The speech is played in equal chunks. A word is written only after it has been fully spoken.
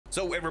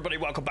So everybody,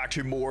 welcome back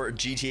to more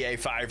GTA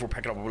 5. We're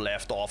picking up where we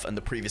left off in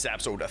the previous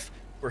episode.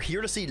 We're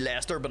here to see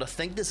Lester, but I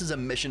think this is a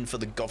mission for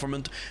the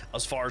government,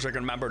 as far as I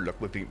can remember.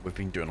 Look, we've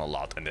been doing a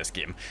lot in this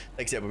game.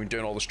 Like I said, we've been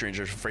doing all the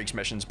Strangers and Freaks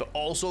missions, but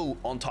also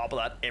on top of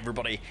that,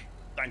 everybody,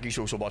 thank you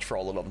so much for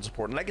all the love and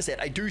support. And like I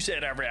said, I do say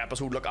it every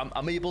episode. Look,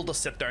 I'm able to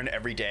sit down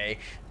every day,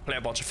 play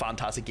a bunch of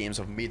fantastic games.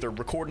 I'm either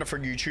recording it for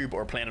YouTube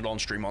or playing it on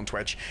stream on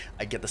Twitch.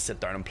 I get to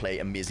sit down and play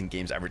amazing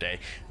games every day.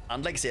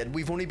 And like I said,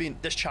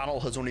 this channel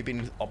has only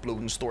been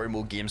uploading story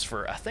mode games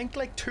for I think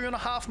like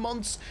 2.5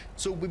 months.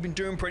 So we've been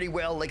doing pretty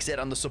well, like I said,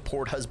 and the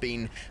support has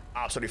been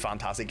absolutely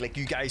fantastic. Like,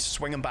 you guys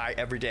swinging by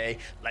every day,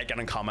 liking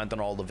and commenting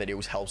on all the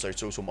videos helps out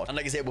so much. And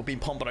like I said, we've been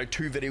pumping out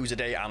 2 videos a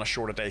day and a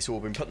short a day, so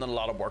we've been putting in a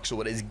lot of work,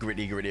 so it is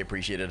greatly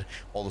appreciated,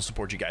 all the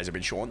support you guys have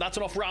been showing. That's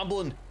enough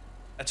rambling.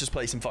 Let's just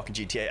play some fucking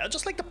GTA. I'd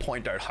just like to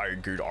point out how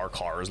good our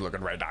car is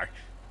looking right now.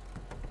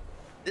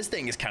 This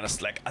thing is kind of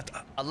slick.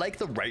 I like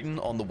the writing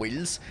on the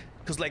wheels,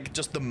 because like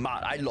just the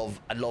matte, I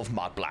love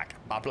matte black.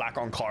 Matte black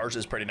on cars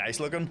is pretty nice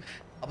looking.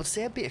 I would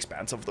say it'd be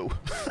expensive though.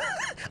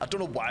 I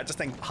don't know why, I just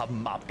think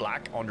having matte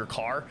black on your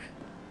car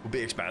would be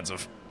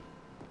expensive.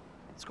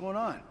 What's going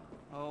on?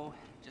 Oh,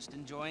 just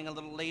enjoying a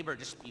little labor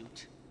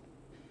dispute.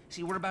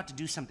 See, we're about to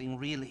do something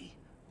really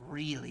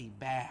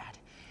bad.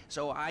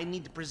 So I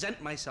need to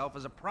present myself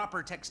as a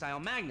proper textile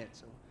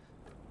magnet,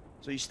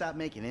 So you stopped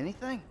making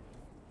anything?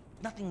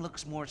 Nothing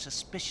looks more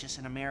suspicious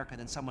in America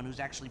than someone who's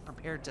actually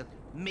prepared to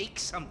make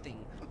something.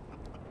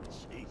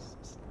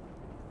 Jesus.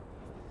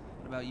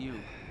 What about you?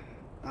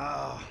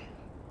 Oh,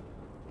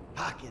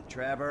 pocket,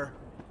 Trevor.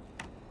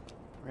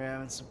 We're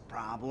having some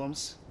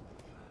problems.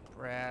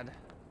 Brad.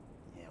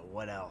 Yeah,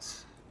 what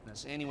else?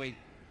 Yes, anyway,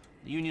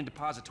 the Union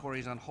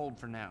Depository is on hold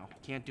for now.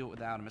 Can't do it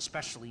without him,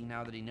 especially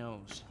now that he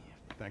knows.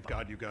 Thank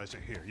God you guys are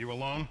here. You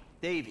alone?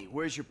 Davey,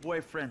 where's your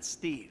boyfriend,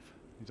 Steve?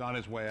 He's on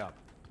his way up.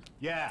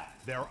 Yeah,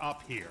 they're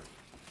up here.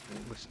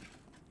 Listen,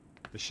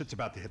 this shit's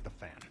about to hit the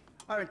fan.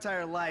 Our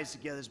entire lives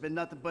together has been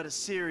nothing but a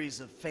series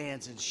of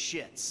fans and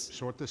shits.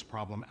 Sort this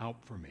problem out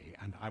for me,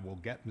 and I will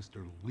get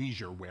Mr.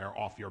 Leisureware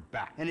off your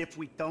back. And if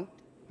we don't?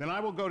 Then I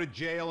will go to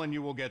jail and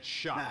you will get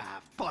shot.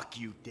 Ah, fuck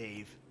you,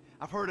 Dave.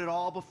 I've heard it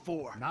all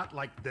before. Not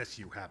like this,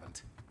 you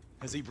haven't.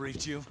 Has he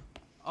briefed you?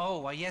 Oh,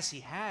 well, yes, he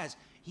has.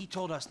 He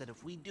told us that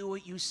if we do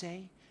what you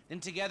say,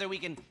 then together we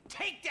can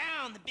take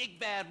down the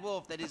big bad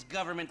wolf that is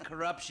government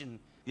corruption.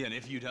 Yeah, and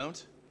if you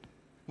don't,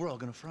 we're all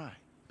gonna fry,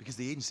 because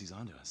the agency's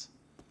onto us.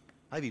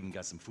 I've even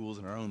got some fools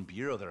in our own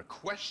bureau that are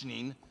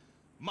questioning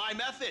my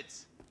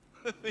methods.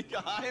 Think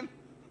I'm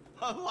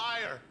a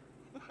liar,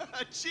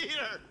 a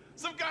cheater,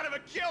 some kind of a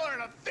killer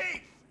and a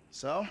thief.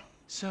 So?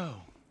 So,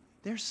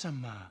 there's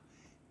some,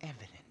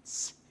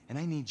 evidence, and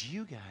I need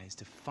you guys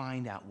to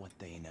find out what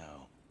they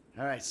know.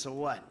 All right, so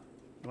what?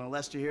 You want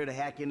Lester here to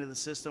hack into the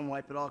system,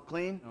 wipe it all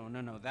clean?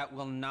 No, that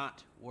will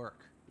not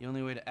work. The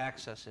only way to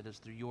access it is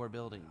through your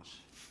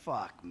buildings.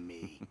 Fuck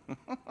me.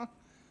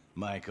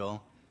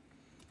 Michael,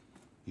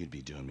 you'd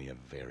be doing me a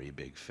very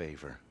big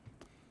favor.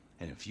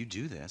 And if you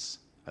do this,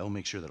 I will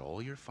make sure that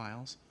all your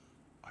files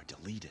are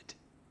deleted.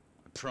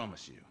 I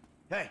promise you.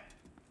 Hey,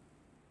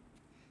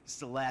 it's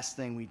the last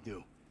thing we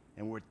do,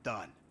 and we're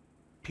done.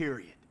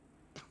 Period.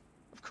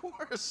 Of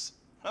course.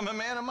 I'm a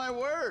man of my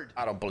word.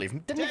 I don't believe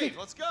him. Dave,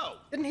 let's go.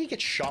 Didn't he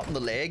get shot in the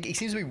leg? He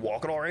seems to be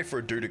walking alright for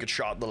a dude who get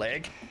shot in the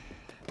leg.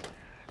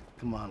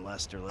 Come on,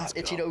 Lester, let's go.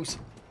 Itchy nose.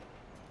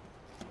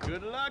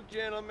 Good luck,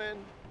 gentlemen.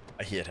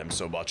 I hate him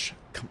so much.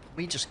 Can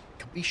we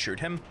shoot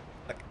him?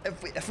 Like,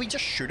 if we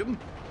just shoot him,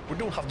 we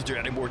don't have to do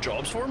any more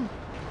jobs for him.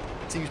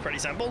 Seems pretty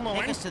simple, no?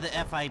 Take us to the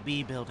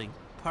FIB building,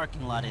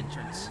 parking lot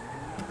entrance.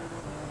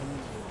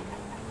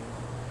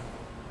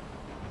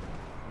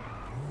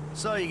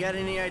 So, you got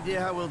any idea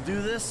how we'll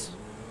do this?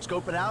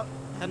 Scope it out?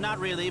 Not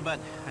really, but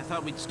I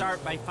thought we'd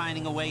start by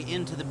finding a way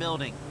into the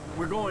building.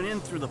 We're going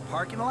in through the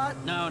parking lot?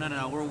 No.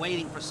 We're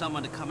waiting for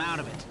someone to come out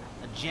of it.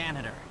 A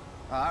janitor.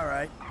 All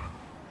right.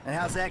 And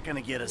how's that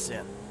gonna get us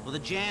in? Well, the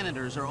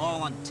janitors are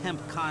all on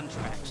temp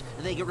contracts.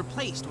 They get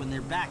replaced when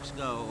their backs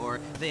go, or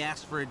they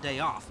ask for a day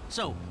off.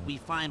 So, we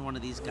find one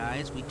of these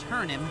guys, we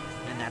turn him,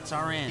 and that's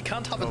our end. You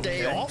can't have a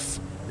day off? Is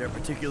there a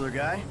particular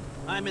guy?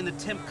 I'm in the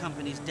temp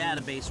company's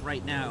database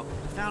right now.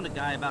 I found a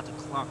guy about to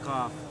clock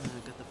off.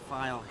 I've got the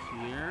file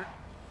here.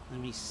 Let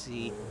me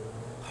see.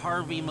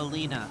 Harvey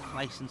Molina,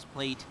 license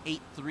plate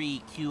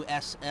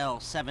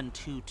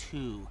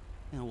 83QSL722.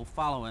 And we'll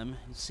follow him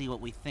and see what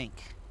we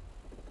think.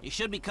 He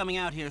should be coming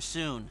out here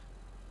soon.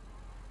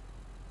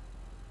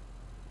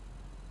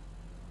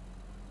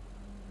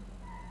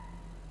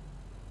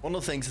 One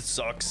of the things that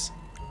sucks,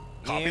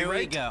 Here we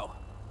copyright, go.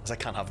 is I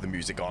can't have the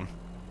music on.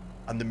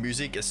 And the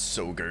music is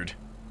so good.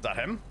 Is that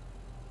him?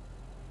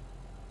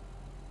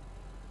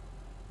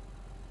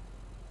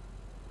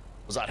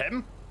 Was that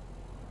him?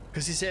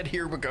 Because he said,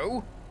 here we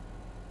go.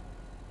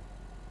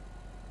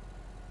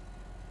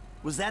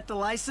 Was that the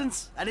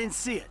license? I didn't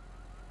see it.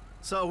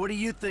 So, what do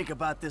you think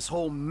about this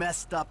whole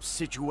messed up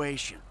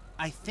situation?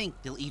 I think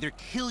they'll either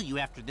kill you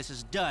after this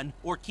is done,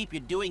 or keep you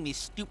doing these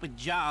stupid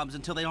jobs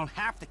until they don't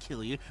have to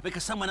kill you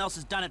because someone else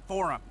has done it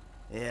for them.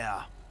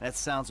 Yeah, That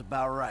sounds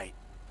about right.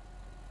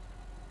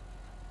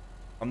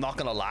 I'm not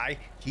gonna lie,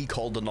 he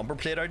called the number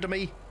plate out to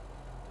me,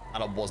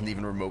 and I wasn't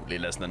even remotely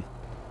listening.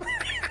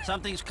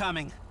 Something's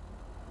coming.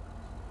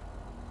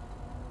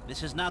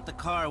 This is not the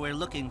car we're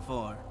looking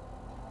for.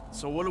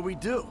 So what do we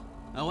do?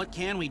 Now, what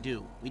can we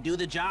do? We do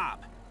the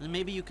job. And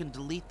maybe you can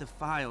delete the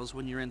files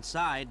when you're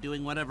inside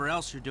doing whatever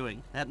else you're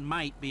doing. That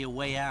might be a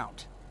way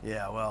out.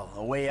 Yeah, well,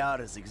 a way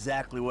out is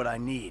exactly what I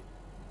need.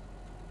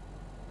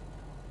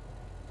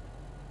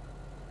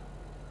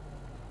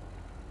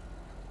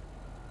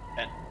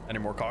 Any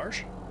more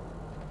cars?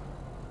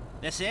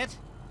 That's it?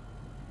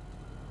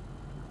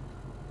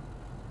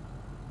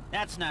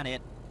 That's not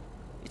it.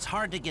 It's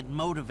hard to get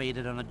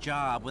motivated on a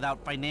job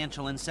without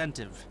financial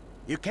incentive.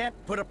 You can't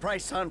put a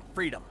price on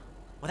freedom.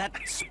 Well, that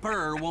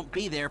spur won't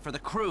be there for the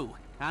crew.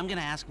 I'm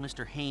gonna ask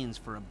Mr. Haynes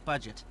for a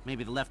budget.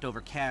 Maybe the leftover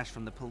cash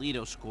from the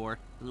Polito score.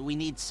 We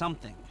need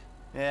something.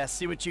 Yeah,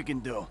 see what you can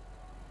do.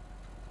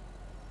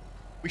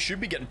 We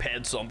should be getting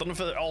paid something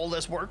for all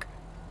this work.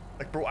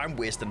 Like, bro, I'm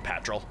wasting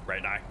petrol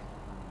right now.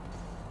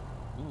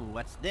 Ooh,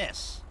 what's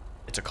this?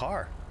 It's a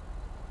car.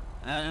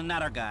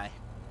 Not our guy.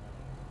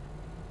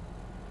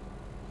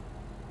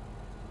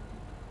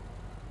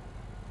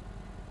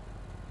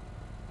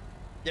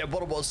 Yeah,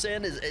 what I was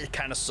saying is it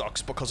kind of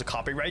sucks because of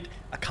copyright.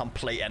 I can't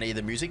play any of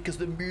the music because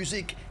the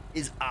music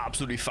is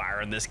absolutely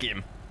fire in this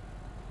game.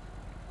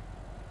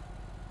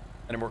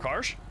 Any more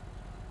cars?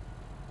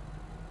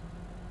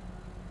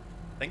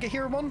 Think I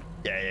hear one?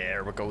 Yeah,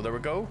 there we go, there we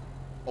go.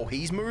 Oh,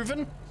 he's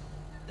moving?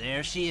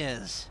 There she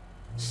is.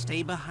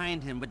 Stay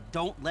behind him, but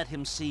don't let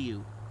him see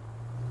you.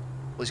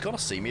 Well, he's gonna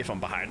see me if I'm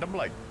behind him,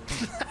 like.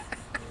 So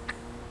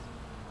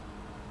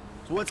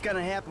what's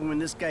gonna happen when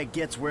this guy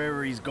gets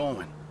wherever he's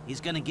going? He's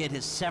gonna get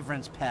his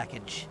severance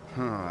package.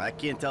 I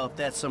can't tell if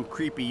that's some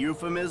creepy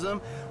euphemism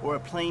or a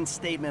plain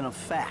statement of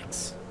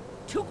facts.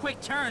 2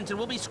 quick turns and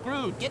we'll be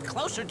screwed. Get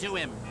closer to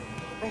him.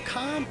 Bro,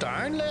 calm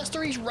down,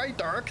 Lester. He's right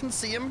there. I can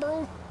see him,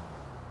 bro.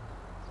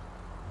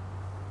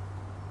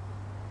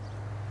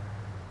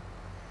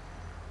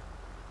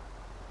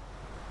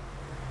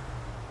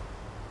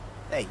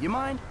 Hey, you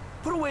mind?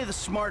 Put away the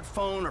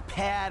smartphone or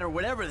pad or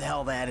whatever the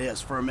hell that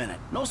is for a minute.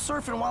 No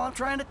surfing while I'm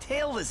trying to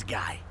tail this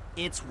guy.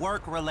 It's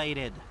work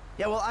related.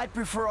 Yeah, well, I'd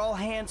prefer all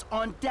hands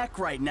on deck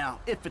right now,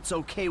 if it's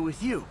okay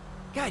with you.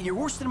 God, you're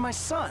worse than my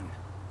son.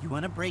 You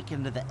want to break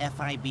into the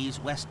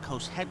FIB's West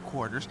Coast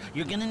headquarters,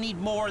 you're gonna need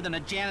more than a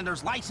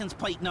janitor's license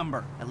plate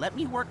number. And let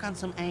me work on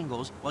some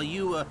angles while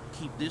you,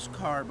 keep this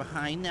car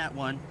behind that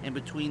one and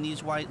between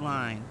these white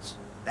lines.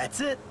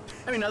 That's it.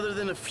 I mean, other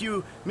than a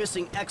few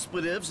missing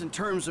expletives in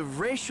terms of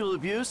racial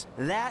abuse,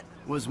 that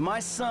was my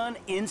son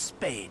in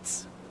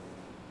spades.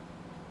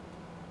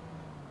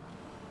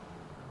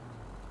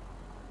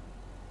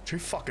 Too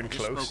fucking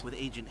Just close. spoke with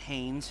Agent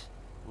Haynes.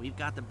 We've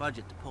got the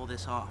budget to pull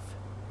this off.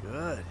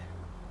 Good.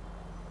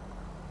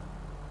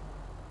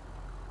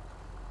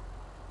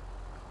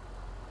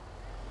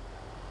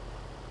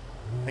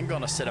 I'm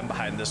gonna sit him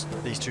behind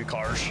these 2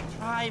 cars.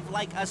 Drive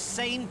like a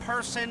sane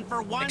person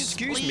for once,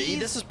 Excuse please. me,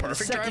 this is The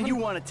perfect second driving. you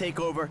want to take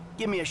over,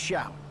 give me a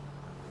shout.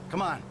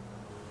 Come on.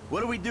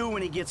 What do we do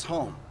when he gets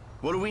home?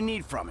 What do we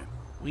need from him?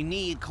 We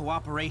need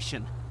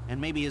cooperation, and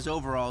maybe his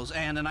overalls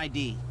and an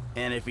ID.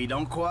 And if he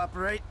don't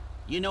cooperate?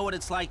 You know what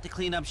it's like to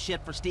clean up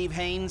shit for Steve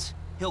Haynes?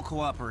 He'll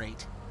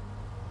cooperate.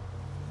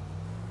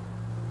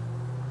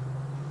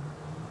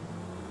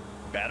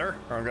 Better,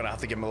 or I'm gonna have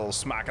to give him a little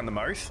smack in the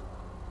mouth.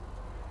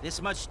 This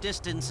much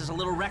distance is a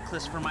little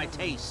reckless for my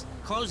taste.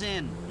 Close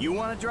in. You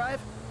want to drive?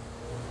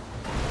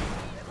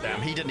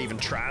 Damn, he didn't even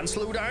try and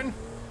slow down.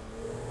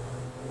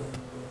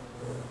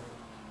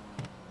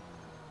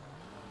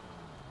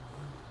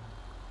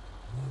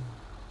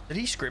 Did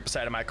he scrape the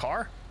side of my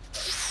car?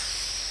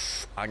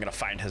 I'm gonna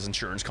find his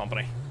insurance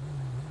company.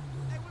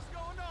 Hey, what's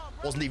going on,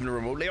 bro? Wasn't even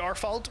remotely our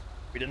fault.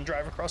 We didn't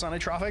drive across any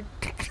traffic.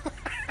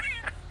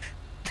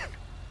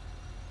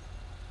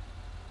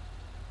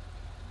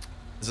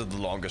 This is the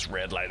longest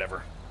red light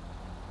ever.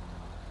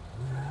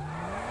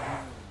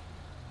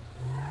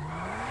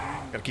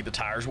 Gotta keep the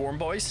tires warm,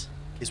 boys,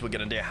 in case we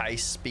get into a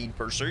high-speed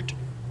pursuit.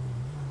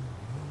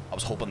 I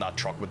was hoping that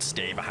truck would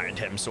stay behind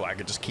him so I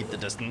could just keep the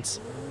distance.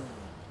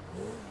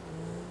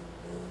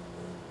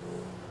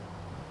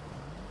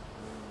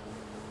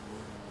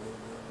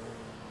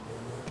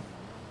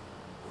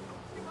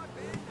 See my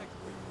band next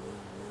week.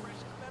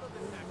 Precious metal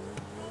detector.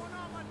 What's going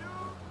on, my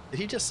dude? Did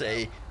he just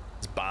say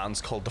his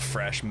band's called the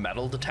Fresh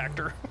Metal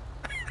Detector?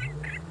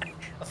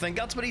 I think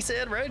that's what he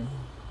said, right?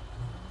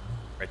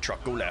 Right,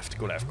 truck, go left,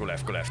 go left, go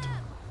left, go left.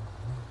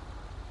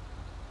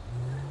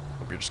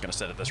 Hope you're just gonna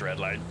sit at this red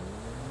light.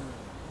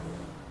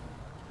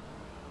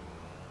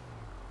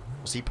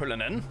 Was he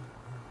pulling in?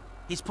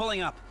 He's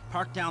pulling up.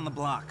 Park down the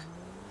block.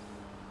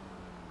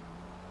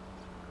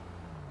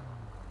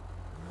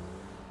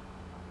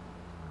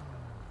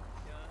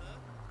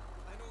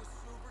 I know a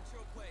super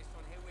chill place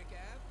on Haywick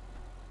Ave.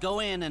 Go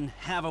in and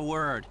have a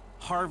word.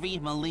 Harvey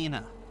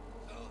Molina.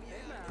 Oh, yeah,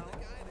 I know the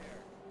guy there.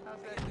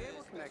 How's that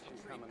cable connection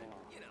coming along?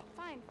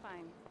 Fine,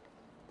 fine.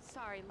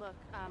 Sorry, Sorry, look,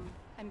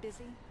 I'm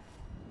busy.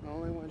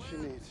 Only when she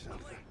needs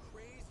something.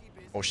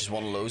 Oh, she's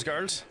one of those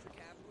girls.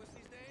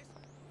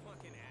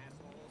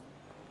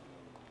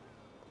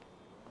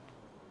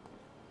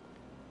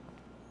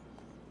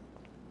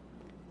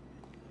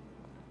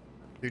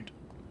 Dude,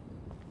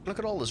 look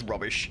at all this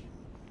rubbish.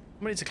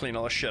 We need to clean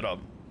all this shit up.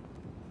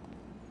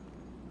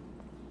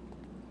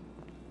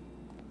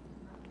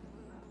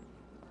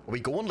 Are we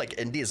going like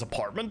into his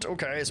apartment?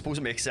 Okay, I suppose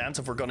it makes sense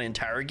if we're gonna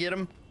interrogate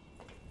him.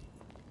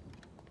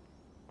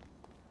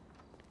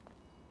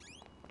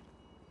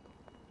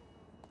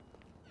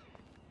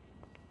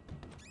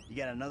 You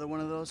got another one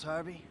of those,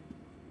 Harvey?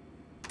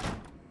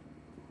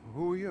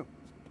 Who are you?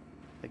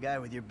 The guy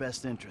with your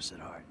best interests at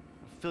heart.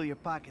 Fill your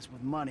pockets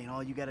with money, and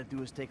all you gotta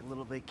do is take a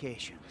little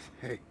vacation.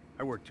 Hey,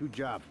 I work 2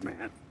 jobs,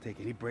 man. Take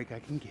any break I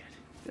can get.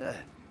 Good.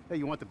 Hey,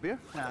 you want the beer?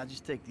 Nah, I'll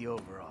just take the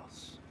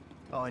overalls.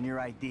 Oh, and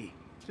your ID.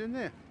 It's in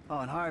there. Oh,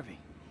 and Harvey.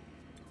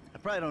 I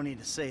probably don't need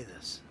to say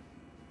this,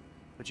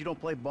 but you don't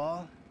play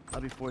ball,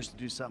 I'll be forced to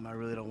do something I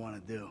really don't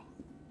want to do.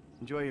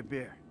 Enjoy your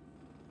beer.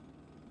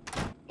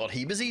 Thought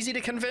he was easy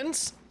to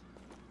convince.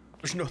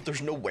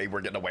 There's no way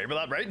we're getting away with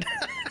that, right?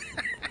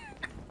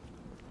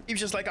 He was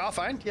just like, oh,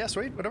 fine, yeah,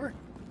 sweet, whatever.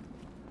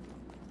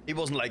 He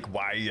wasn't like,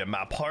 why are you in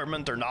my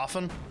apartment or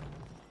nothing.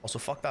 Also,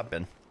 fuck that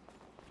bin.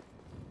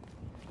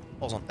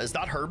 Hold on, is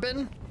that her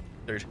bin?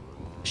 Dude,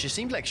 she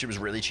seemed like she was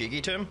really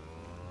cheeky to him.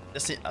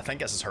 I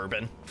think this is her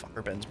bin. Fuck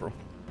her bins, bro.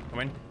 I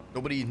mean,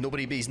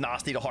 nobody be's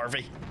nasty to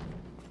Harvey.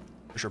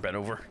 Push her bin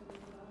over.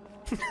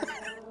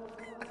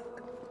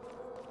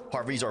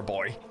 Harvey's our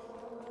boy.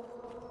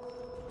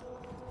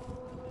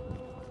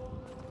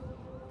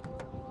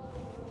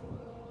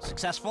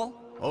 Successful?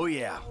 Oh,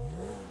 yeah.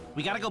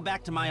 We gotta go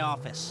back to my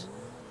office.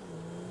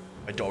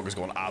 My dog is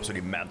going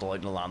absolutely mental out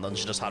in the landing.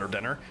 She just had her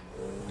dinner.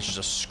 And she's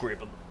just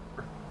scraping.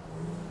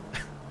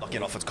 Lucky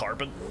enough it's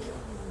carpet.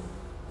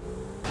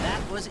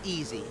 That was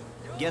easy.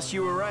 Guess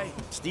you were right.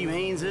 Steve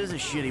Haynes is a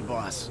shitty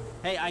boss.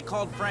 Hey, I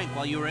called Frank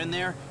while you were in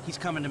there. He's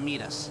coming to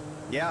meet us.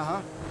 Yeah,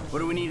 huh? What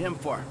do we need him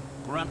for?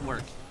 Grunt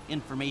work.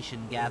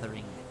 Information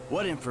gathering.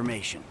 What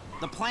information?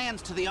 The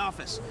plans to the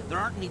office. There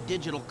aren't any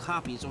digital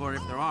copies, or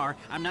if there are,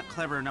 I'm not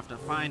clever enough to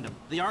find them.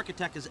 The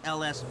architect is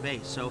LS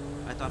Base, so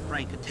I thought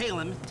Frank could tail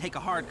him and take a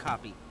hard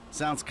copy.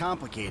 Sounds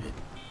complicated.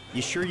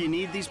 You sure you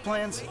need these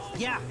plans?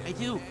 Yeah, I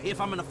do.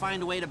 If I'm gonna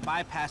find a way to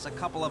bypass a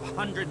couple of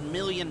 $100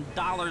 million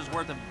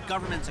worth of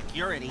government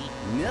security.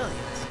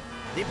 Millions?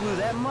 They blew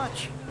that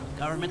much?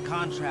 Government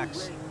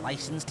contracts.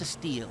 License to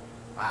steal.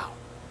 Wow.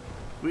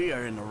 We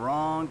are in the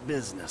wrong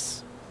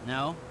business.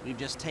 No, we've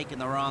just taken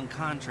the wrong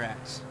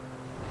contracts.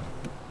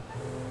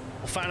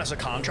 We'll find us a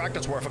contract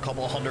that's worth a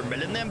couple of $100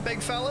 million then, big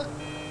fella.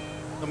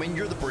 I mean,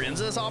 you're the brains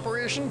of this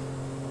operation.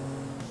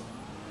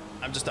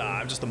 I'm just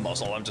the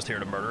muscle. I'm just here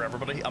to murder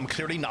everybody. I'm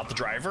clearly not the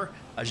driver,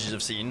 as you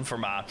have seen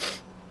from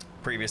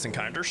previous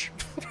encounters.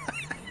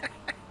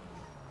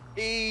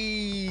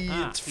 Hey,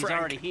 it's Frank. He's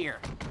already here.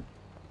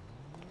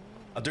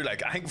 I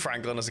think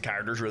Franklin as a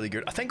character is really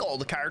good. I think all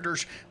the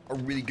characters are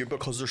really good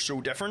because they're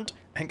so different.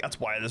 I think that's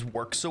why this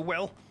works so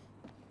well.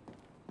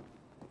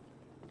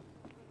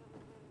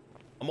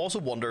 I'm also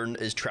wondering,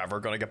 is Trevor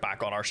gonna get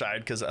back on our side?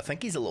 Because I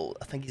think he's a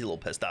little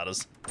pissed at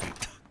us.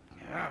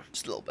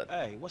 Just a little bit.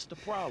 Hey, what's the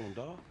problem,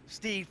 dawg?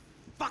 Steve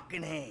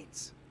fucking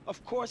Haynes.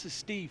 Of course it's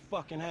Steve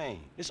fucking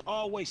Haynes. It's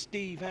always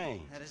Steve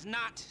Haynes. That is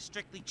not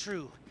strictly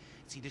true.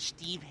 It's either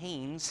Steve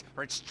Haynes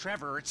or it's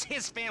Trevor or it's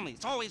his family.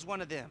 It's always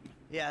one of them.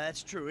 Yeah,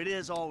 that's true. It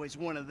is always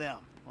one of them.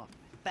 A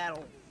fat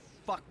old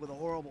fuck with a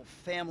horrible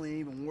family and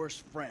even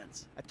worse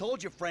friends. I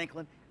told you,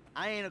 Franklin,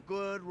 I ain't a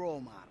good role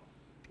model.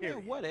 Yeah,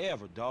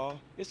 whatever, dawg.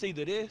 It's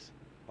either this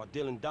or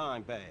dealing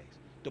dime bags.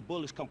 The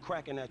bullets come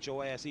cracking at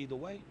your ass either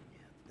way.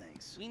 Yeah,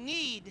 thanks. We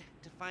need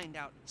to find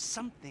out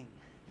something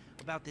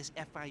about this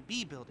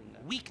FIB building,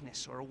 a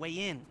weakness or a way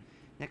in.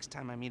 Next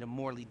time I meet a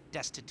morally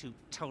destitute,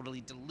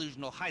 totally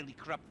delusional, highly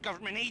corrupt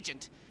government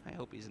agent, I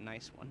hope he's a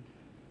nice one.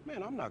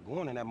 Man, I'm not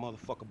going in that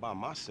motherfucker by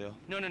myself.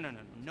 No.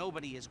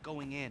 Nobody is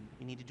going in.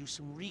 We need to do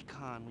some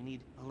recon. We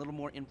need a little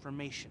more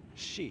information.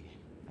 Shit.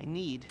 I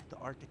need the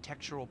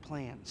architectural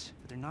plans.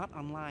 They're not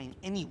online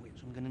anywhere,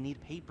 so I'm gonna need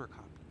paper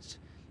copies.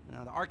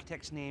 Now, the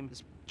architect's name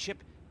is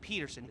Chip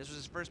Peterson. This was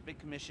his first big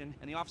commission,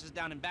 and the office is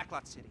down in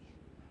Backlot City.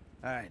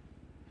 All right.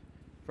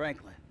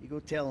 Franklin, you go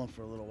tell him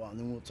for a little while, and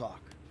then we'll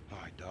talk. All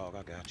right, dawg,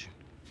 I got you.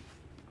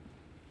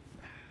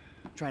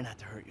 Try not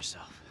to hurt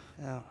yourself.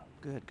 Oh,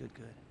 good.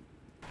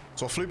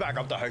 So I flew back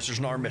up the house. There's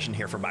another mission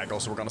here for Michael,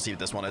 so we're gonna see what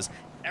this one is.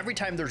 Every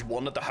time there's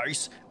one at the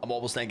house, I'm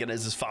always thinking,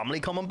 is his family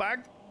coming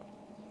back?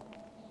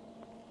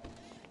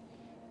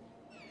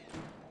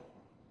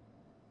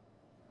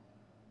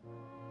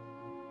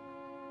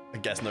 I'm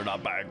guessing they're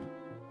not back.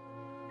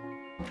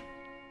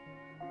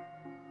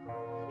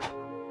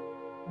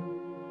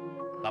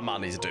 That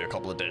man needs to do a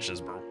couple of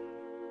dishes, bro.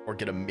 Or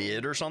get a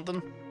maid or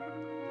something.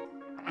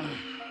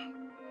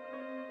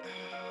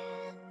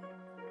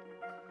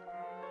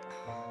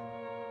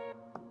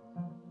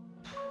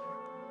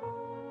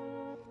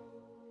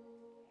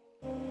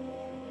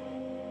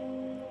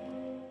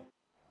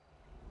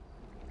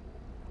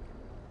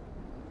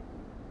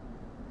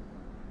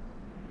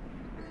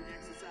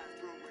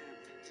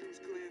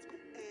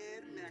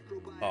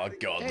 Oh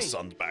god, the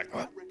sun's back.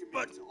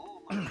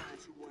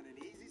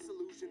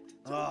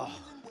 Oh.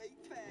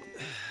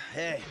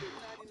 Hey.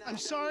 I'm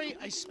sorry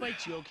I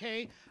spiked you,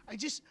 okay? I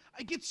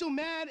get so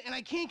mad and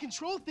I can't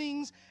control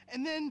things,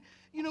 and then,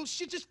 you know,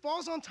 shit just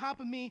falls on top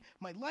of me.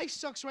 My life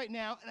sucks right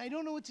now, and I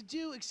don't know what to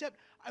do except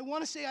I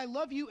want to say I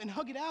love you and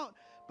hug it out,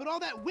 but all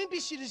that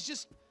wimpy shit is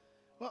just,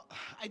 well,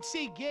 I'd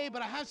say gay,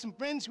 but I have some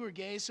friends who are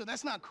gay, so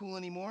that's not cool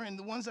anymore, and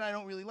the ones that I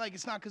don't really like,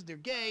 it's not because they're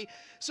gay,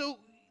 so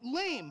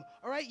lame,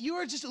 all right? You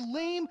are just a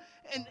lame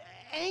and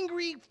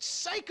angry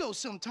psycho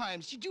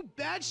sometimes. You do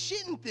bad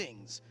shit and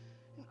things.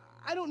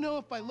 I don't know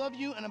if I love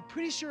you, and I'm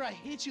pretty sure I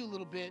hate you a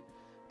little bit,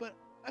 but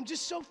I'm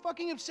just so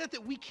fucking upset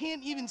that we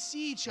can't even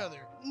see each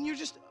other. And you're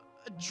just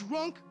a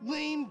drunk,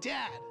 lame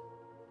dad.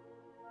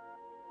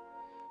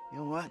 You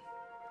know what?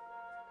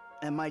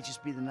 That might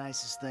just be the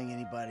nicest thing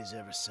anybody's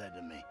ever said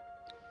to me.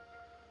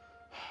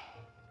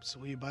 So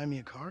will you buy me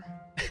a car?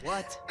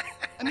 What?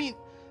 I mean,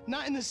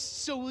 not in the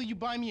so will you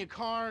buy me a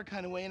car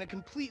kind of way, in a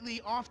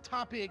completely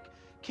off-topic,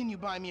 can you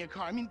buy me a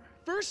car? I mean,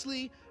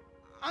 firstly,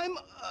 I'm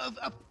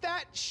a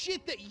fat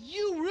shit that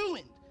you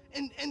ruined.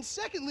 And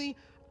secondly,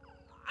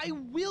 I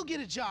will get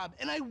a job,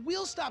 and I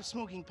will stop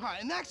smoking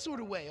pot, in that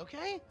sort of way,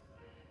 okay?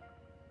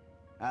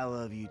 I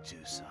love you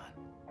too, son.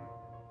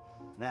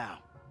 Now,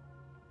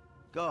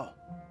 go.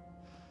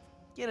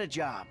 Get a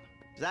job,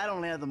 because I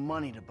don't have the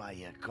money to buy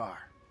you a car.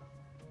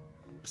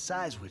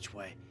 Besides which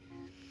way,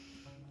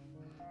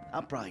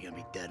 I'm probably gonna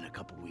be dead in a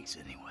couple weeks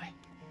anyway.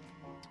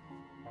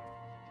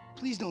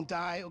 Please don't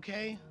die,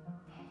 okay?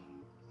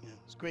 Yeah,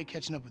 it's great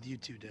catching up with you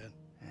two, Dad.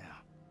 Yeah.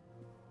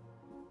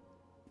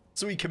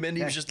 So he came in,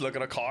 he was just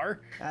looking at a car?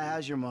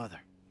 How's your mother?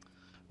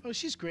 Oh,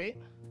 she's great.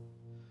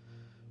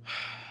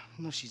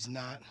 No, she's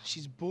not.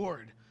 She's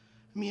bored.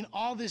 I mean,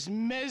 all this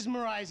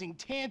mesmerizing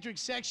tantric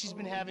sex she's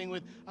been having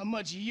with a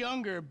much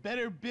younger,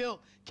 better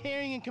built,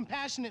 caring and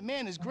compassionate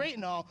man is great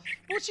and all.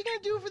 But what's she gonna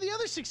do for the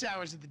other 6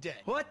 hours of the day?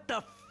 What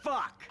the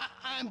fuck?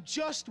 I'm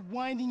just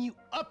winding you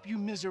up, you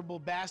miserable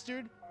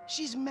bastard.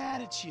 She's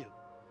mad at you.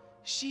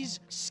 She's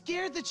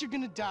scared that you're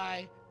gonna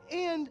die,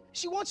 and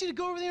she wants you to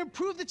go over there and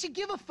prove that you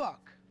give a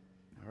fuck.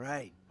 All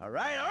right, all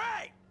right, all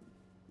right!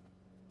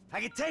 I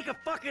can take a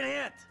fucking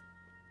hint!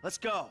 Let's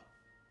go.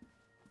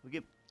 We'll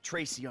get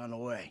Tracy on the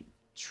way.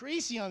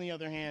 Tracy, on the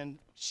other hand,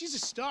 she's a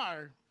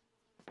star.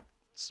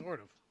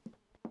 Sort of.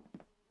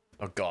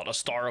 Oh god, a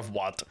star of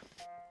what?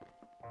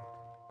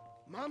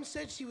 Mom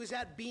said she was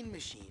at Bean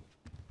Machine.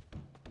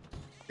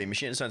 Bean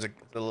Machine sounds like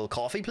a little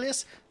coffee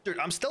place. Dude,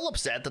 I'm still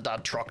upset that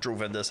that truck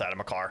drove into the side of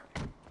my car.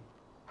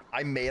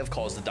 I may have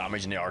caused the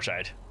damage in the other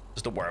side.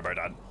 Just don't worry about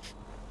that.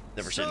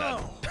 Never seen that.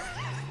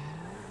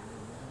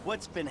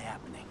 What's been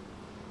happening?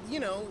 You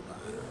know,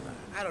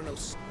 I don't know,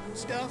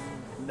 stuff?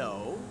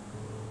 No,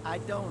 I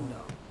don't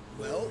know.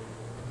 Well,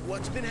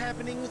 what's been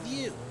happening with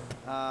you?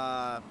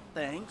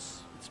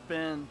 Thanks.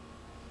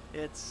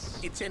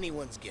 It's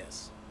anyone's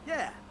guess.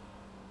 Yeah.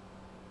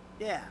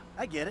 Yeah,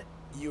 I get it.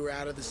 You were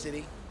out of the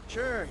city?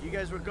 Sure, you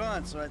guys were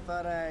gone, so I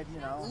thought I'd, you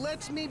know...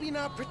 Let's maybe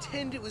not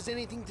pretend it was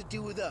anything to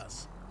do with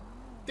us.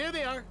 There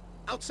they are,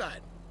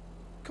 outside.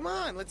 Come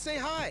on, let's say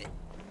hi.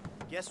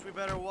 Guess we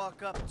better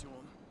walk up to them.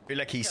 I feel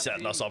like he's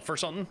setting us up for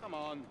something. Come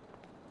on.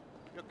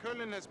 Your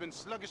Cullen has been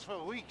sluggish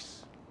for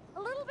weeks.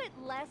 A little bit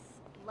less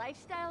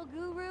lifestyle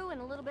guru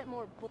and a little bit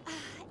more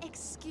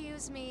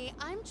Excuse me,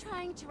 I'm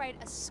trying to write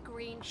a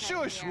screenplay.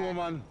 Shush, here.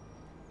 woman.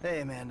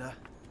 Hey, Amanda.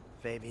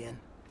 Fabian.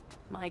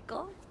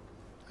 Michael?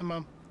 Hi,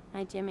 Mom.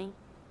 Hi, Jimmy.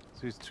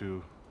 These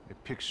two, a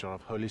picture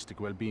of holistic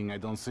well-being, I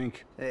don't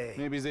think. Hey.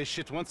 Maybe they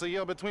shit once a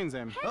year between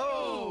them. Hey,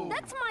 Oh!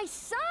 that's my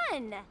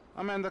son!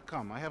 Amanda,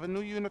 come. I have a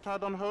new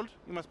unitard on hold.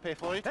 You must pay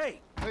for it. Hey!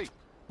 Hey!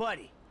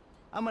 Buddy,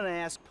 I'm gonna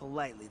ask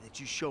politely that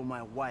you show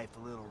my wife a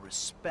little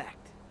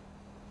respect.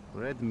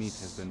 Red meat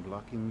has been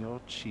blocking your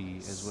chi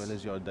as well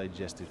as your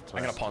digestive tract.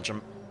 I'm gonna punch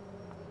him.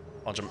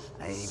 Punch him.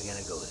 I ain't even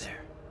gonna go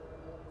there.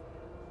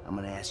 I'm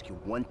gonna ask you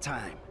one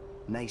time,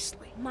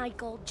 nicely.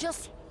 Michael,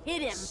 just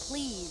hit him,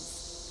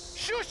 please.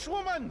 Shush,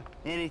 woman!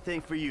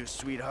 Anything for you,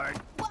 sweetheart.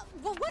 What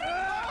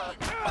are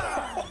you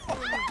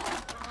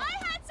I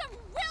had some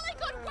really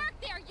good work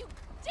there, you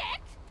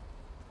dick!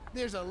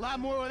 There's a lot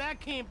more where that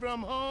came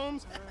from,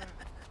 Holmes.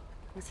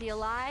 Is he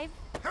alive?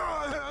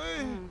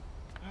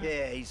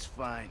 Yeah, he's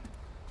fine.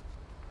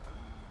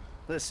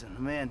 Listen,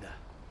 Amanda.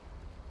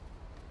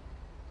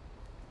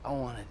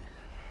 I'm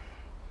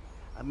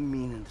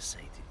meaning to say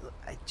to you,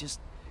 I just...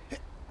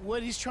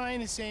 What he's trying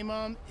to say,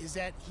 Mom, is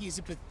that he's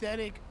a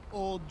pathetic,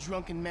 old,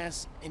 drunken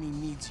mess, and he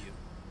needs you.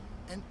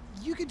 And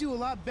you could do a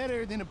lot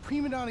better than a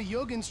prima donna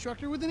yoga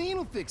instructor with an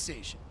anal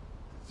fixation.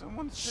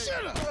 Someone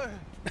Shut up!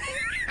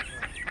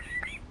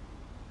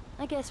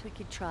 I guess we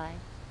could try.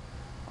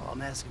 All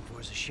I'm asking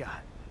for is a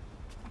shot.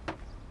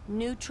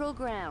 Neutral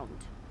ground.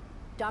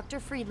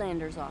 Dr.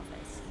 Friedlander's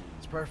office.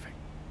 It's perfect.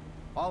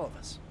 All of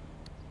us.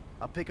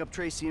 I'll pick up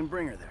Tracy and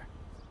bring her there.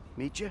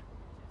 Meet you?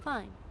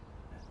 Fine.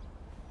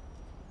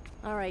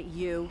 All right,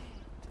 you.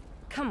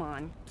 Come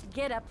on.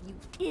 Get up, you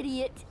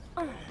idiot.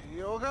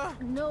 Yoga?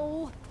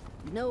 No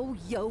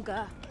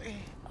yoga.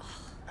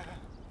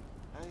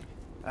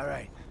 All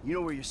right, you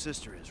know where your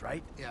sister is,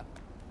 right? Yeah.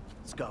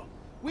 Let's go.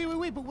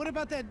 Wait, but what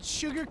about that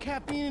sugar,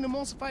 caffeine, and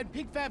emulsified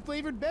pig fat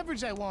flavored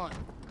beverage I want?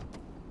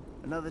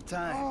 Another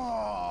time.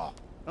 Oh!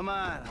 Come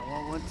on, I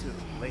want one too.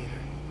 Later.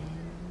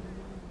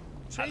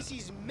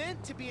 Tracy's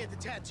meant to be at the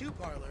tattoo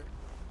parlor.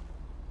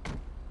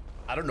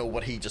 I don't know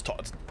what he just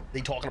talked.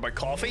 They talking about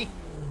coffee?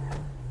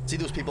 See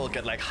those people that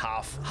get like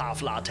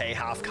half latte,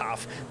 half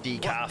calf,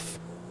 decaf,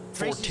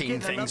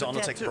 14 things on.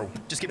 It's like, bro,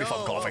 just give me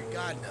fucking coffee. Oh,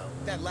 God, no.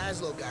 That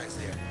Laszlo guy's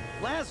there.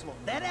 Laszlo,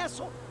 that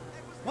asshole.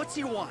 What's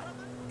he want?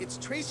 It's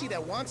Tracy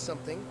that wants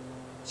something.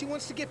 She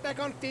wants to get back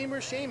on Fame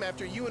or Shame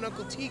after you and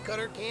Uncle T cut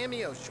her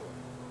cameo short.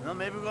 Well,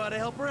 maybe we ought to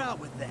help her out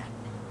with that.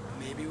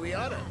 Maybe we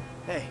oughta.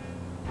 Hey,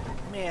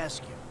 let me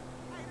ask you.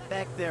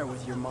 Back there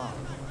with your mom.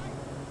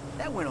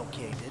 That went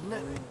okay, didn't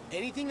it?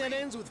 Anything that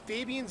ends with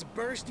Fabian's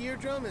burst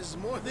eardrum is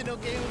more than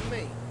okay with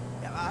me.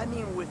 Yeah, I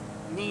mean with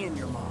me and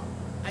your mom.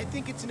 I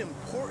think it's an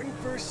important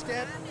first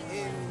step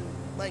in,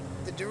 like,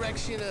 the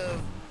direction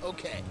of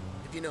okay,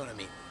 if you know what I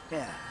mean.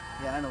 Yeah,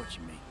 I know what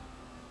you mean.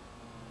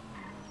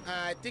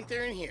 I think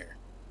they're in here.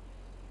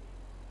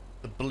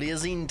 The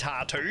blazing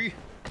tattoo.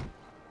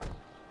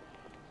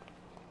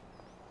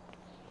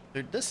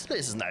 Dude, this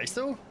place is nice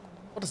though.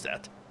 What is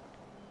that?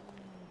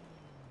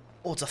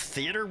 Oh, it's a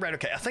theater, right?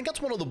 Okay, I think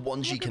that's one of the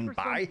ones you can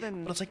buy,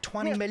 but it's like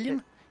 20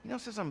 million. You know,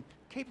 says I'm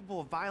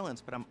capable of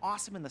violence, but I'm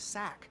awesome in the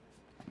sack.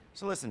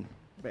 So listen,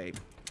 babe,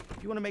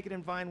 if you want to make it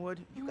in Vinewood,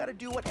 you got to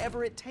do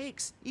whatever it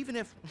takes, even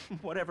if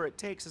whatever it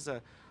takes is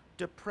a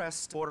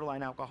depressed,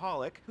 borderline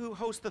alcoholic who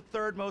hosts the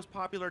 3rd most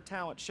popular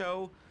talent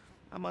show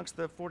amongst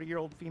the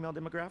 40-year-old female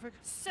demographic.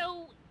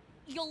 So,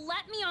 you'll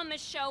let me on the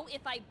show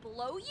if I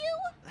blow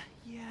you?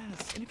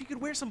 Yes, and if you could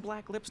wear some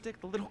black lipstick,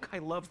 the little guy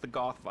loves the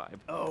goth vibe.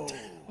 Oh.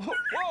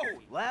 Whoa!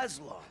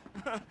 Laszlo.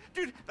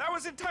 Dude, that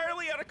was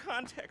entirely out of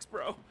context,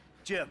 bro.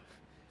 Jim,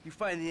 you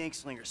find the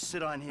Inkslinger,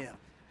 sit on him.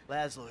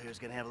 Laszlo here's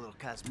gonna have a little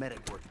cosmetic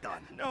work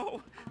done.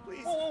 No,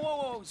 please.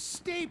 Whoa.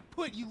 Stay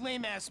put, you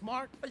lame-ass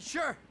Mark.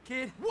 Sure,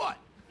 kid. What?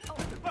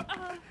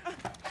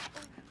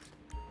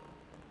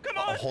 Come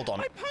on! Hold on.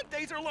 My punk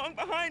days are long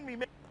behind me,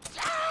 man.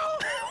 Ow!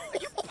 Are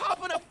you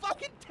popping a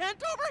fucking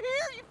tent over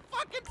here, you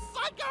fucking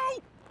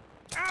psycho?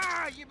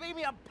 Ah! You made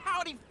me a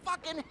pouty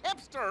fucking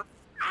hipster.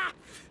 Ah!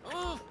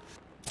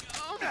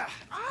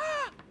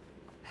 Ah!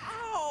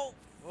 Ow!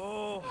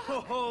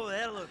 Oh,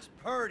 that looks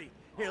pretty.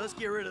 Here, let's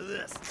get rid of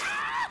this.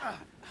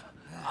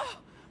 Oh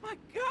my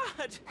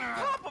God!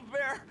 Papa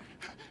Bear!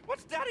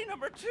 What's Daddy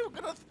number 2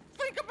 gonna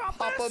think about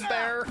Papa this?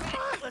 Bear.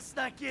 Let's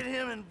not get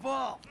him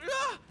involved.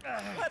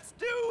 Let's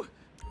do.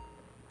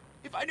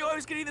 If I knew I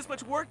was getting this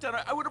much work done,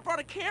 I would have brought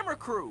a camera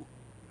crew.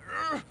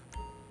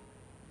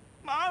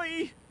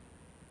 Mommy!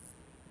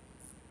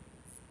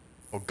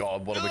 Oh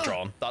God, what have we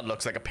drawn? That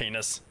looks like a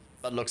penis.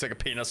 That looks like a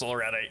penis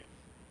already.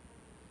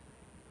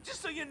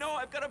 Just so you know,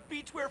 I've got a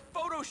beachwear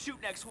photo shoot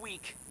next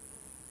week.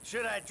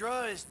 Should I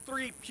draw his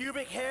 3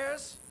 pubic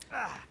hairs?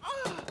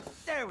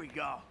 There we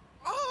go.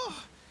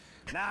 Oh,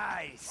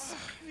 Nice.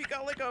 you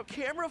got like a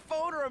camera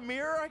phone or a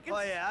mirror I can...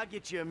 Oh yeah, I'll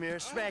get you a mirror.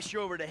 Smash you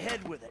over the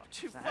head with it.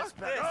 Fuck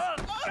better.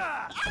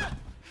 this.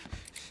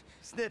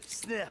 Snip,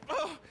 snip.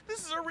 Oh,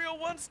 this is a real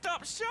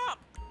one-stop shop.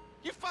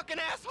 You fucking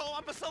asshole,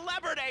 I'm a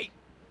celebrity.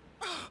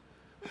 Oh,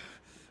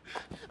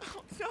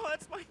 no,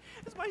 that's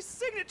my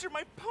signature,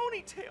 my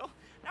ponytail.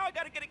 Now I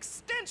gotta get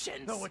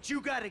extensions. No, what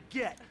you gotta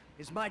get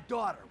is my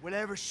daughter,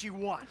 whatever she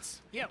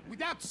wants. Yeah,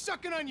 without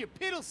sucking on your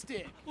piddle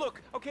stick.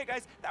 Look, okay,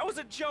 guys, that was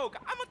a joke.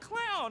 I'm a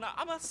clown.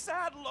 I'm a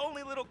sad,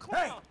 lonely little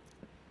clown.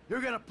 Hey,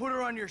 you're gonna put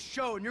her on your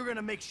show, and you're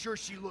gonna make sure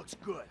she looks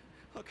good.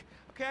 Look,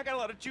 okay, I got a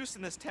lot of juice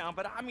in this town,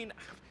 but I mean,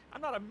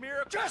 I'm not a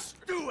miracle.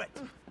 Just do it.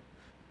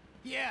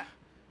 Yeah.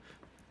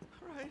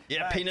 All right. Yeah,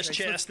 All right, penis Trace,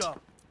 chest. Let's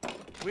go.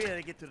 We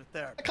gotta get to the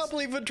therapist. I can't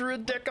believe it drew a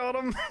dick on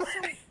him.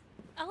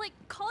 I'll, like,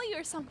 call you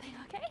or something,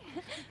 okay?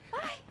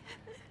 Bye.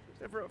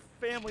 There's ever a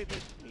family that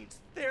needs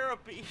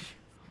therapy.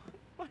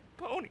 My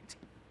ponytail.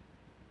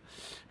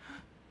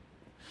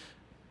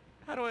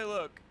 How do I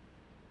look?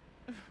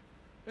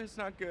 It's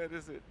not good,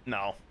 is it?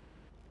 No.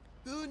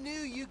 Who knew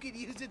you could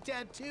use a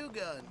tattoo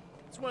gun?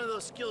 It's one of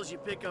those skills you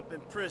pick up in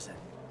prison.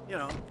 You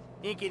know,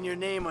 inking your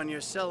name on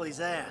your cellie's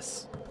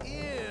ass.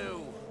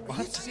 Ew. Are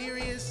you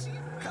serious?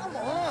 Come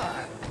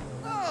on.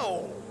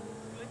 No.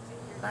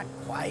 Not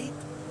quite.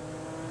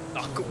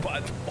 Oh,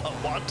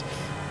 what?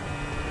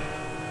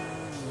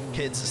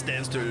 Kids,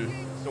 stand still.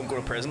 Don't go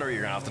to prison or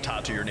you're gonna have to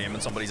tattoo your name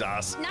in somebody's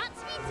ass. Not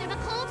to be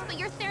difficult, but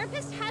your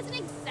therapist hasn't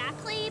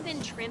exactly been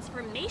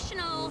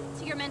transformational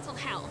to your mental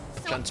health.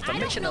 So I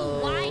don't know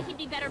why he'd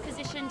be better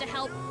positioned to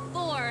help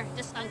for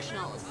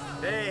dysfunctionals.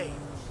 Hey,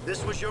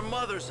 this was your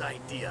mother's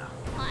idea.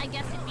 Well, I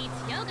guess it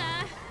beats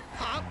yoga.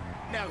 Huh?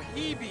 Now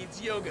he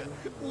beats yoga.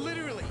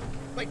 Literally.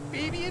 Like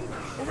Fabian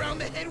around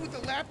the head with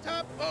the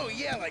laptop? Oh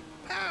yeah, like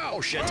pow!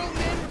 Oh shit.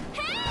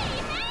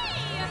 Hey!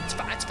 It's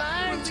fine, it's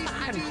fine, it's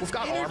fine. We've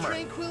got inner armor.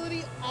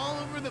 tranquility all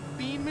over the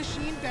Bean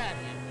Machine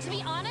Batman. To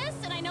be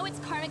honest, and I know it's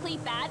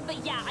karmically bad,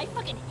 but yeah, I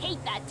fucking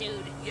hate that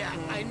dude. Yeah,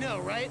 I know,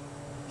 right?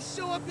 He's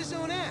so up his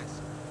own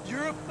ass.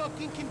 You're a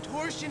fucking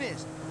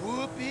contortionist.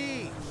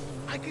 Whoopee.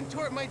 I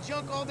contort my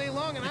junk all day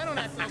long, and I don't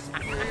have to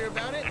feel superior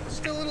about it.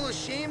 Just a little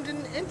ashamed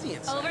and empty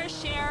inside.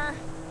 Overshare.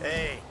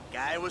 Hey,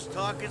 guy was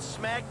talking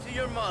smack to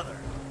your mother.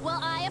 Well,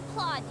 I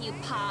applaud you,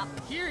 Pop.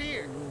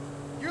 Here.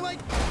 You're like...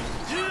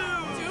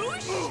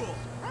 Douche!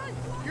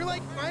 You're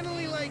like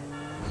finally, like,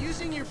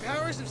 using your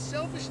powers of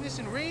selfishness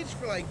and rage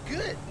for, like,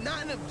 good.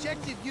 Not an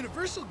objective,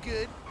 universal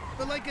good,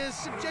 but like a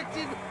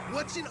subjective,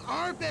 what's in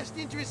our best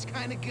interest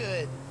kind of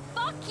good.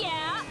 Fuck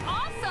yeah!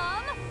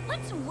 Awesome!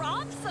 Let's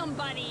rob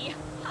somebody!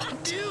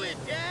 Do it,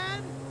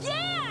 Dad!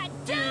 Yeah!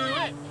 Do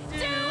it!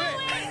 Do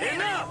it!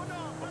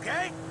 Enough!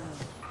 Okay?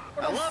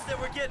 I love that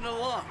we're getting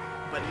along,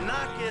 but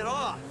knock it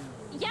off.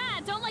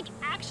 Yeah, don't, like,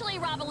 actually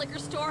rob a liquor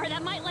store.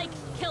 That might, like,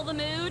 kill the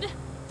mood.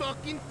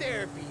 Fucking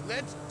therapy.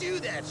 Let's do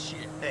that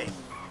shit. Hey,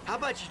 how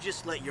about you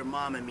just let your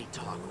mom and me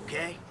talk,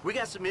 okay? We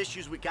got some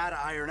issues we gotta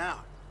iron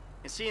out.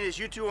 And seeing as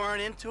you two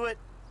aren't into it,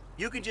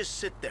 you can just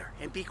sit there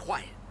and be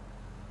quiet.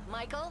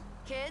 Michael,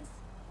 kids,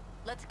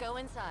 let's go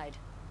inside.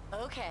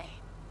 Okay.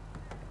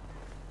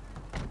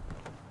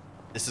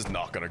 This is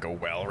not gonna go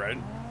well, right?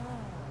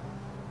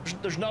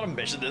 There's not a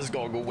mission this is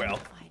gonna go well.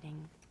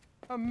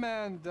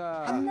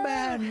 Amanda!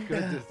 Amanda!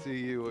 Good to see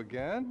you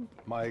again.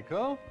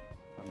 Michael,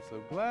 I'm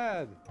so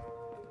glad.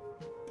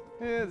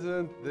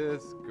 Isn't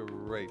this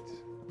great?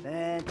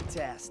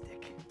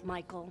 Fantastic.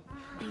 Michael,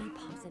 be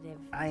positive.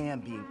 I am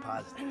being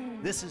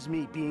positive. This is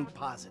me being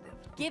positive.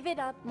 Give it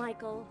up,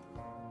 Michael.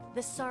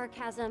 The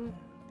sarcasm,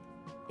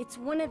 it's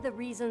one of the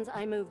reasons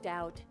I moved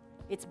out.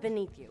 It's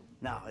beneath you.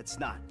 No, it's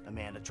not,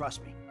 Amanda.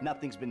 Trust me.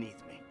 Nothing's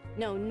beneath me.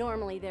 No,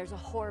 normally there's a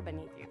whore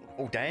beneath you.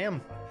 Oh, damn.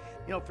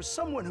 You know, for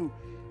someone who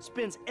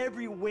spends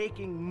every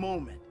waking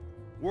moment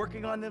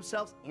working on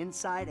themselves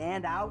inside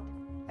and out,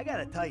 I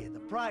gotta tell you, the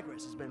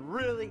progress has been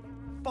really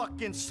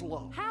fucking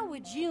slow. How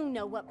would you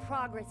know what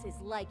progress is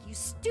like, you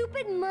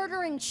stupid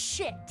murdering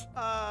shit?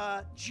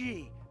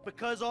 Gee,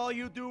 because all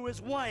you do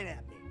is whine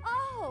at me.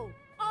 Oh,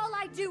 all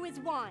I do is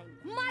whine.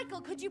 Michael,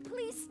 could you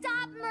please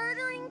stop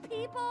murdering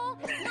people?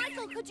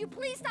 Michael, could you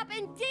please stop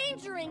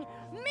endangering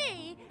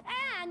me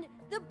and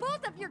the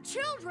both of your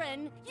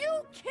children?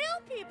 You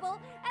kill people,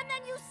 and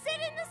then you sit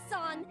in the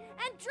sun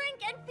and drink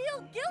and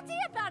feel guilty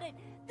about it.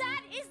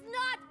 That is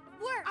not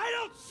work. I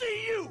don't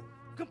see you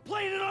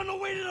complaining on the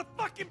way to the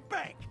fucking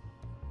bank.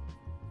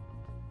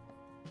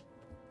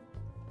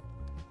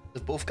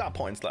 They've both got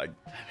points, like.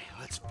 I mean,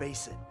 let's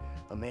face it,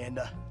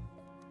 Amanda.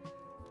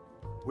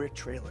 We're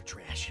trailer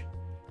trash,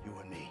 you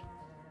and me.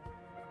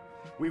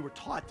 We were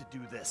taught to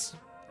do this.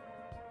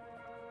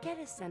 Get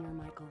a center,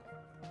 Michael.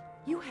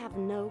 You have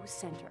no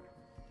center.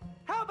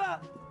 How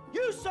about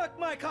you suck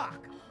my cock?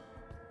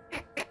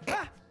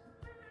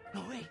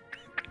 No, wait.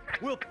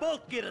 We'll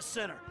both get a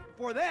center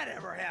before that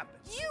ever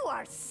happens. You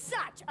are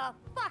such a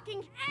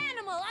fucking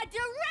animal, a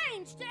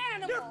deranged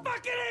animal. You're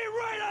fucking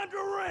right on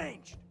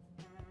deranged.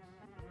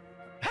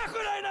 How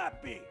could I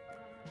not be?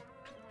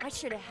 I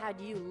should have had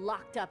you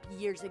locked up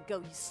years ago,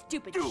 you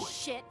stupid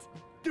shit.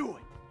 Do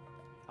it.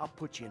 I'll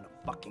put you in the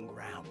fucking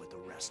ground with the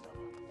rest of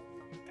them.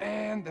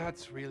 And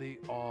that's really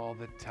all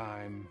the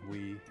time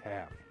we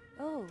have.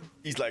 Oh.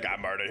 He's like,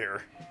 I'm out of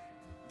here.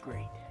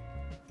 Great.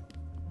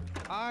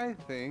 I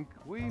think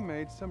we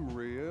made some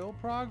real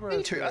progress.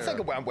 Me too. There. I think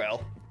it went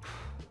well.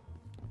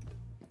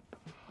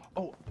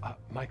 Oh,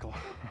 Michael,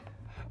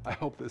 I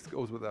hope this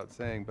goes without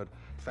saying, but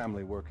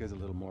family work is a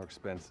little more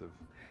expensive.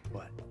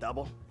 What,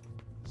 double?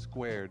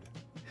 Squared.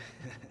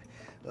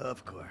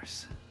 Of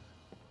course.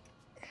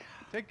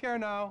 Take care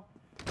now.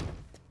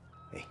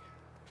 Hey,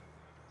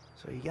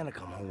 so you gonna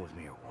come home with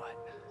me or what?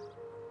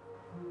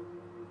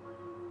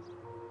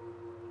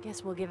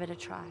 Guess we'll give it a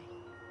try.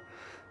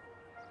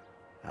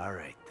 All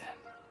right, then.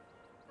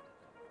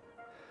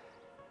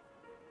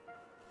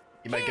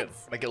 You might get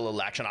a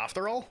little action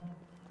after all.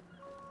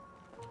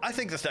 I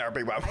think the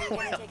therapy went Are you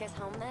well. gonna take us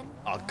home then?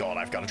 Oh god,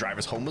 I've got to drive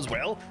us home as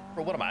well.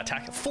 Bro, what am I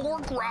attacking? 4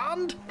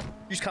 grand?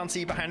 You just can't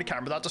see behind the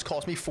camera. That just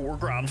cost me 4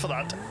 grand for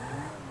that.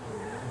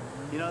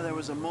 You know, there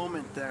was a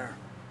moment there.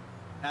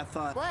 I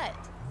thought... What?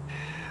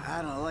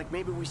 I don't know, like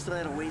maybe we still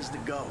had a ways to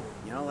go.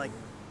 You know, like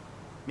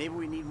maybe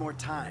we need more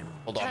time.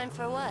 Hold on. Time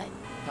for what?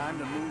 Time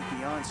to move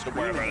beyond Don't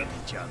worry screaming about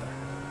at each other.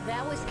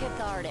 That was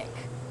cathartic.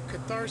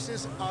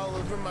 Catharsis all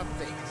over my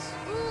face.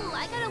 Ooh,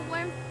 I got a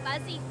warm,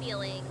 fuzzy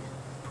feeling.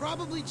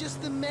 Probably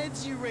just the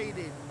meds you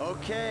raided.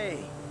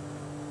 Okay.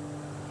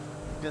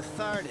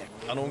 Cathartic.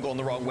 I know I'm going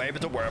the wrong way,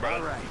 but don't worry about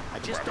it. All right. I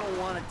just don't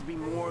want it to be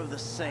more of the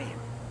same.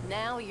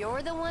 Now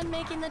you're the one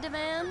making the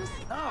demands?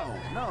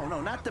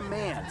 No, not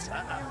demands.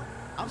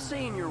 I'm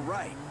saying you're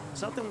right.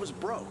 Something was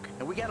broke,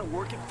 and we gotta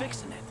work at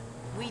fixing it.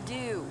 We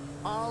do.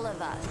 All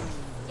of us.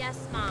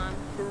 Yes, Mom.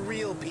 For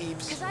real,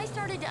 peeps. Because I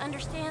started to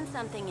understand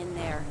something in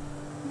there.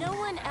 No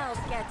one else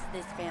gets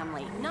this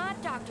family.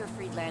 Not Dr.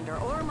 Friedlander,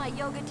 or my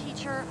yoga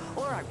teacher,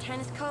 or our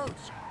tennis coach,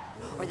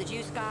 or the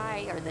juice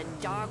guy, or the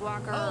dog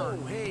walker. Oh,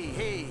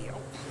 hey.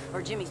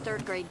 Or Jimmy's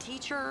third grade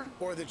teacher.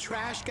 Or the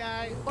trash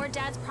guy. Or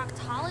Dad's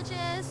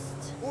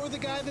proctologist. Or the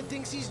guy that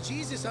thinks he's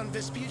Jesus on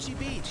Vespucci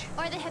Beach.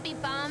 Or the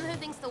hippie bum who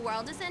thinks the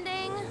world is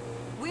ending.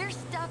 We're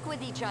stuck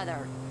with each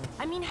other.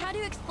 I mean, how do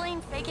you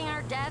explain faking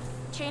our deaths,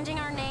 changing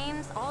our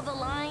names, all the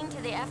lying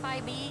to the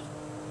FIB?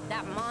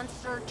 That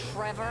monster,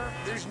 Trevor.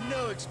 There's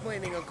no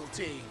explaining Uncle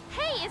T.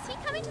 Hey, is he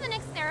coming to the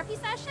next therapy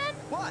session?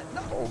 What?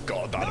 No. Oh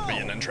god, that'd be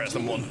an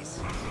interesting one.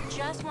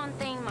 Just one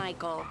thing,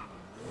 Michael.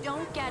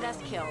 Don't get us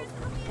killed.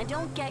 And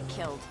don't get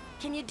killed.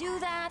 Can you do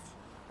that?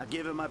 I'll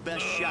give it my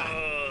best shot.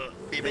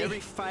 With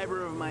every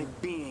fiber of my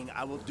being,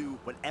 I will do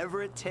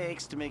whatever it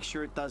takes to make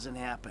sure it doesn't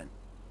happen.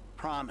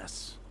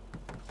 Promise.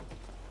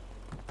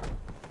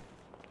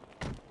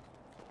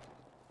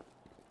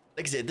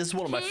 Like I said, this is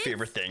one of my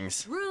favorite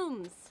things.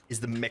 Rooms. Is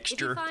the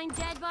mixture. If you find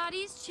dead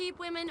bodies, cheap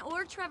women,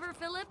 or Trevor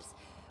Phillips,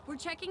 we're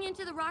checking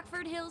into the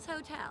Rockford Hills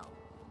Hotel.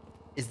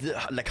 Is the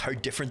like how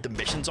different the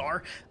missions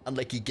are, and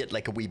like you get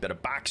like a wee bit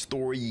of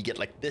backstory. You get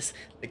like this,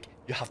 like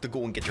you have to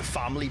go and get your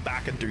family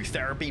back and do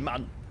therapy,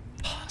 man.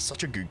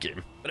 Such a good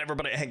game. But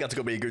everybody, I think that's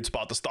gonna be a good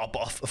spot to stop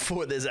off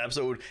for this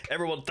episode.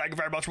 Everyone, thank you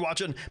very much for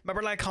watching.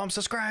 Remember, like, comment,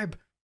 subscribe.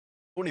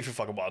 Only if you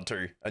fucking want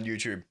to on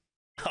YouTube.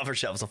 Have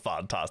yourselves a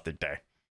fantastic day.